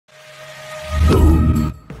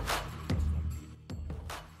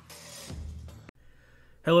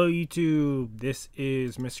Hello YouTube, this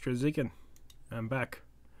is Mr. Zikin. I'm back.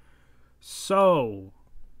 So,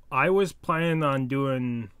 I was planning on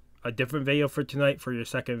doing a different video for tonight for your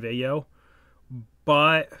second video,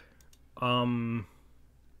 but I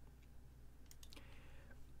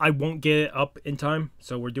won't get it up in time,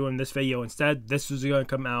 so we're doing this video instead. This is going to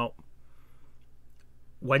come out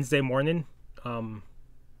Wednesday morning,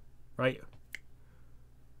 right?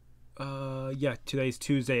 Yeah, today's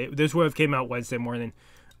Tuesday. This would have came out Wednesday morning.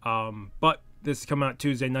 But this is coming out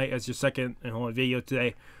Tuesday night as your second and only video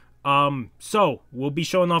today. So we'll be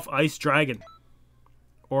showing off Ice Dragon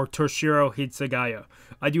or Toshiro Hitsugaya.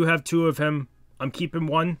 I do have two of him. I'm keeping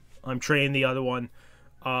one. I'm trading the other one.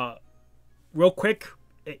 Real quick,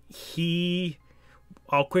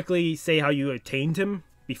 I'll quickly say how you attained him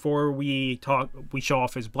before we show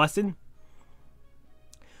off his blessing.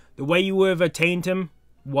 The way you would have attained him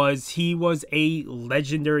was he was a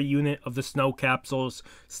legendary unit of the snow capsules.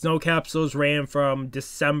 Snow capsules ran from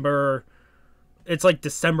December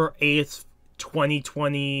 8th,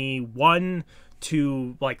 2021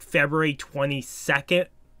 to like February 22nd,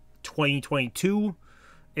 2022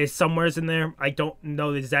 is somewheres in there. I don't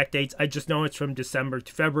know the exact dates. I just know it's from December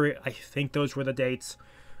to February. I think those were the dates.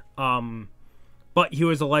 But he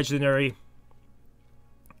was a legendary.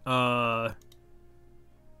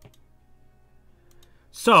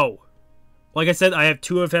 So, like I said, I have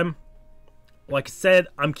two of him. Like I said,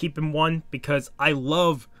 I'm keeping one because I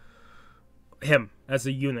love him as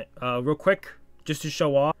a unit. Real quick, just to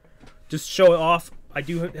show it off, I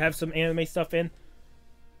do have some anime stuff in.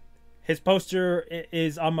 His poster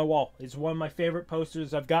is on my wall. It's one of my favorite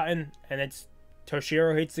posters I've gotten, and it's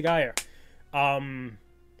Toshiro Hitsugaya.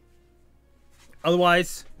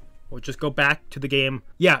 Otherwise, we'll just go back to the game.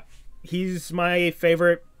 Yeah, he's my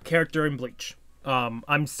favorite character in Bleach.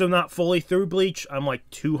 I'm still not fully through Bleach. I'm like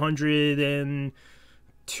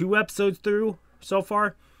 202 episodes through so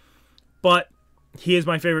far. But he is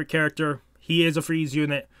my favorite character. He is a freeze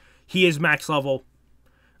unit. He is max level.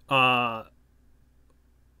 Okay,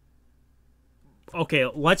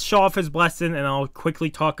 let's show off his blessing, and I'll quickly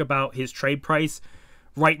talk about his trade price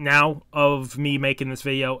right now of me making this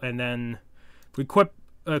video, and then we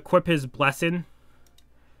equip his blessing.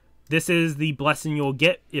 This is the blessing you'll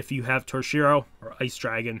get if you have Toshiro or Ice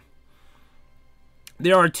Dragon.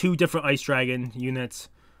 There are two different Ice Dragon units.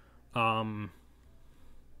 I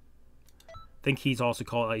think he's also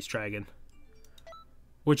called Ice Dragon,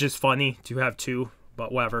 which is funny to have two,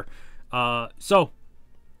 but whatever. So,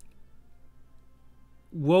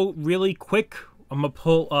 we'll really quick, I'm going to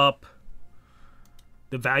pull up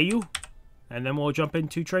the value, and then we'll jump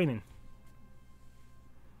into training.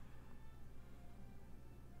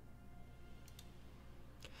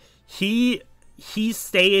 He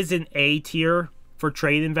stays in A tier for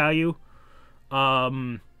trading value.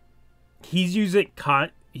 He's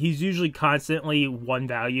usually constantly one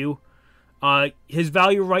value. His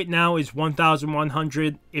value right now is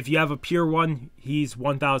 1,100. If you have a pure one, he's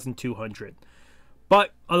 1,200.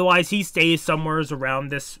 But otherwise, he stays somewhere around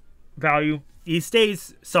this value. He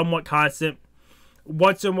stays somewhat constant.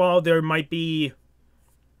 Once in a while, there might be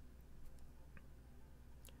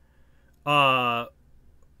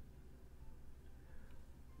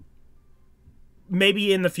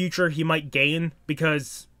maybe in the future he might gain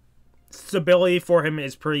because stability for him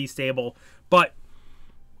is pretty stable. But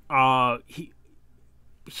he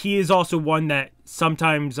is also one that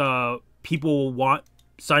sometimes people will want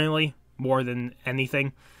suddenly more than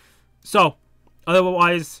anything. So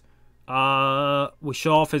otherwise, we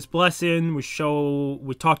show off his blessing. We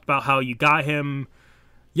talked about how you got him.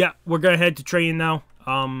 Yeah, we're gonna head to training now.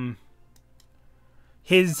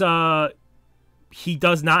 He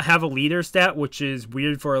does not have a leader stat, which is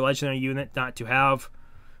weird for a legendary unit not to have.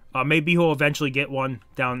 Maybe he'll eventually get one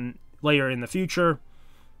down later in the future.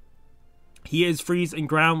 He is freeze and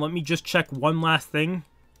ground. Let me just check one last thing.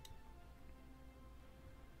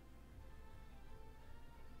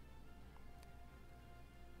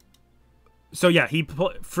 So yeah, he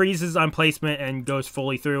freezes on placement and goes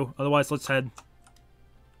fully through. Otherwise, let's head.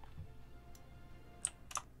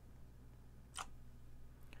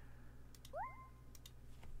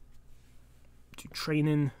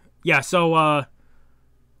 Training. Yeah, so I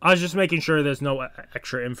was just making sure there's no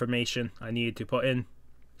extra information I needed to put in.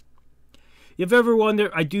 If you ever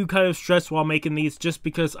wonder, I do kind of stress while making these just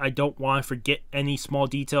because I don't want to forget any small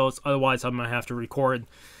details. Otherwise, I'm going to have to record.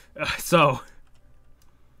 So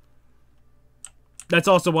that's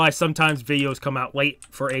also why sometimes videos come out late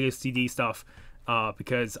for ASTD stuff.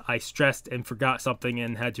 Because I stressed and forgot something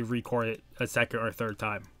and had to record it a second or third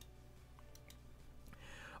time.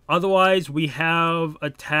 Otherwise, we have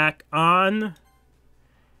attack on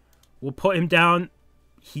We'll put him down.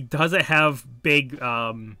 He doesn't have big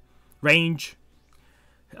range.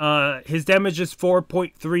 His damage is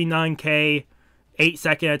 4.39k,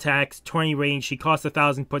 8-second attacks, 20 range. He costs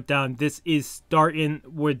 1,000 put down. This is starting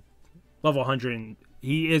with level 100.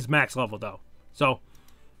 He is max level though. So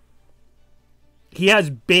he has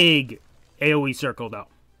big AoE circle though.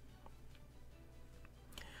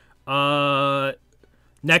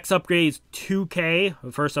 Next upgrade is 2k.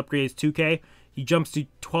 The first upgrade is 2k. He jumps to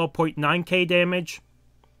 12.9k damage.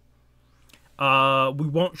 We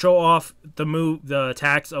won't show off the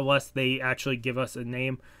attacks unless they actually give us a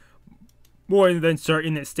name. More than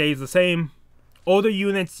certain, it stays the same. Older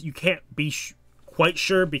units, you can't be quite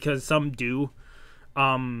sure because some do.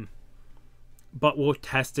 But we'll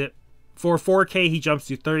test it. For 4k, he jumps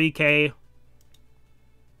to 30k.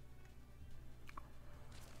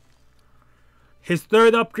 His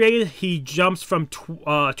third upgrade, he jumps from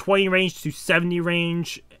 20 range to 70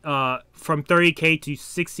 range, from 30k to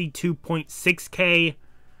 62.6k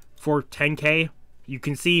for 10k. You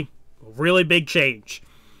can see really big change.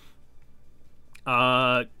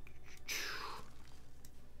 That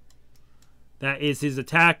is his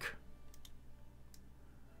attack.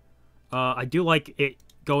 I do like it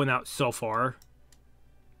going out so far.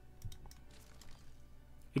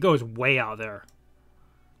 It goes way out there.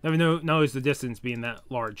 Never noticed the distance being that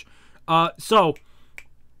large.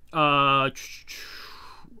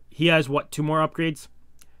 He has, what, 2 more upgrades?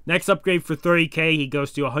 Next upgrade for 30k, he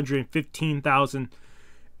goes to 115,000.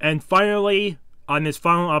 And finally, on his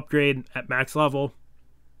final upgrade at max level,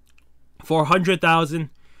 for 100,000,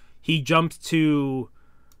 he jumps to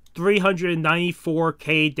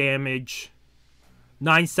 394k damage,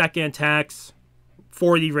 9-second attacks,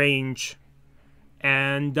 40 range,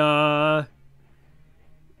 and,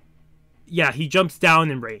 yeah, he jumps down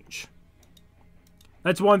in range.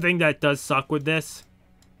 That's one thing that does suck with this.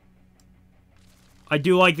 I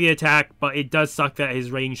do like the attack, but it does suck that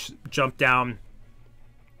his range jumped down.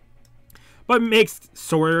 But it makes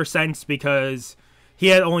sort of sense because he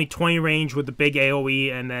had only 20 range with the big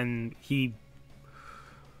AoE, and then he...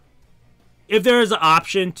 If there is an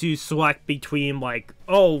option to select between, like,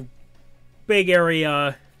 oh, big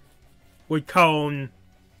area with cone,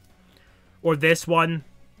 or this one,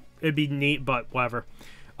 it'd be neat, but whatever.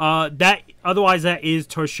 Otherwise, that is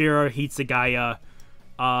Toshiro Hitsugaya,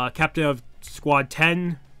 captain of Squad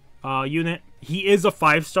 10 unit. He is a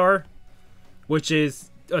 5-star, which is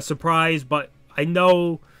a surprise, but I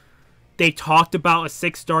know they talked about a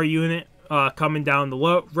 6-star unit coming down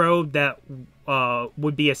the road that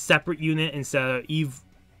would be a separate unit instead of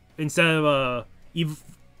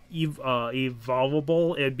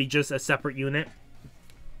evolvable. It'd be just a separate unit.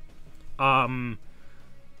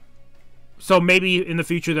 So maybe in the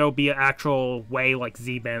future there'll be an actual way, like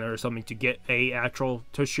Z-Banner or something, to get a actual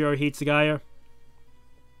Toshiro Hitsugaya.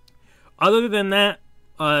 Other than that,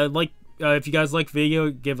 if you guys like the video,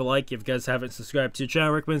 give a like. If you guys haven't subscribed to the channel,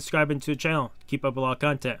 I recommend subscribing to the channel. Keep up a lot of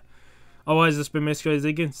content. Otherwise, this has been Mr.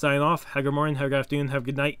 Ziggin, signing off. Have a good morning, have a good afternoon, have a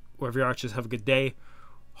good night. Wherever you are, just have a good day.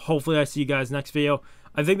 Hopefully I see you guys next video.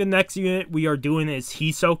 I think the next unit we are doing is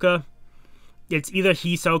Hisoka. It's either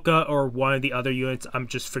Hisoka or one of the other units. I'm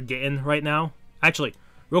just forgetting right now. Actually,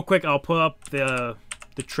 real quick, I'll put up the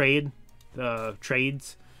trades,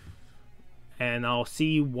 and I'll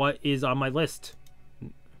see what is on my list.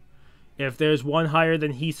 If there's one higher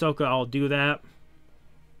than Hisoka, I'll do that.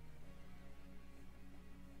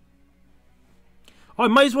 Oh, I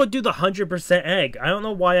might as well do the 100% egg. I don't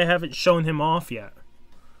know why I haven't shown him off yet.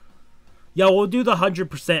 Yeah, we'll do the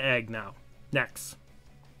 100% egg now. Next.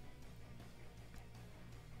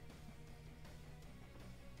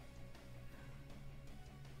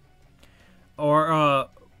 Or,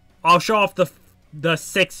 I'll show off the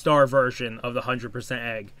 6-star version of the 100%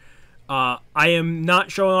 egg. I am not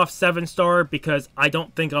showing off 7-star because I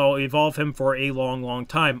don't think I'll evolve him for a long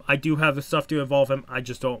time. I do have the stuff to evolve him, I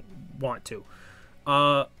just don't want to.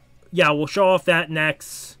 Yeah, we'll show off that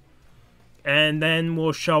next. And then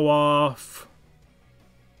we'll show off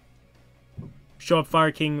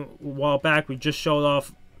Fire King a while back. We just showed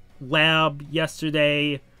off Lab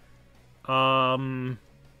yesterday. Oh,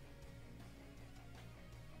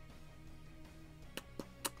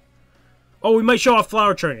 we might show off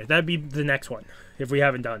Flower Trainer. That'd be the next one, if we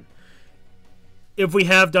haven't done. If we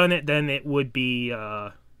have done it, then it would be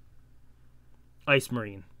Ice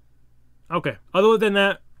Marine. Okay. Other than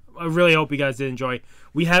that, I really hope you guys did enjoy.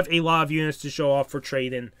 We have a lot of units to show off for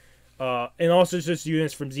trading. And also just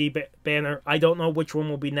units from Z-Banner. I don't know which one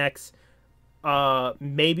will be next.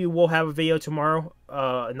 Maybe we'll have a video tomorrow.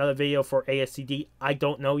 Another video for ASTD. I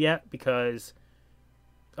don't know yet because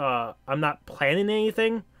I'm not planning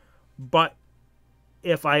anything. But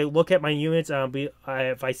if I look at my units,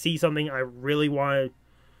 if I see something I really want to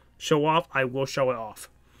show off, I will show it off.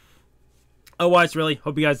 Otherwise, really,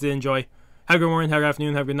 hope you guys did enjoy. Have a good morning, have a good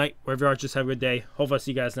afternoon, have a good night. Wherever you are, just have a good day. Hope I'll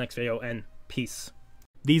see you guys next video, and peace.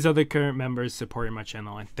 These are the current members supporting my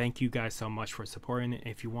channel, and thank you guys so much for supporting it.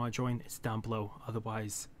 If you want to join, it's down below.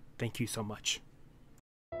 Otherwise, thank you so much.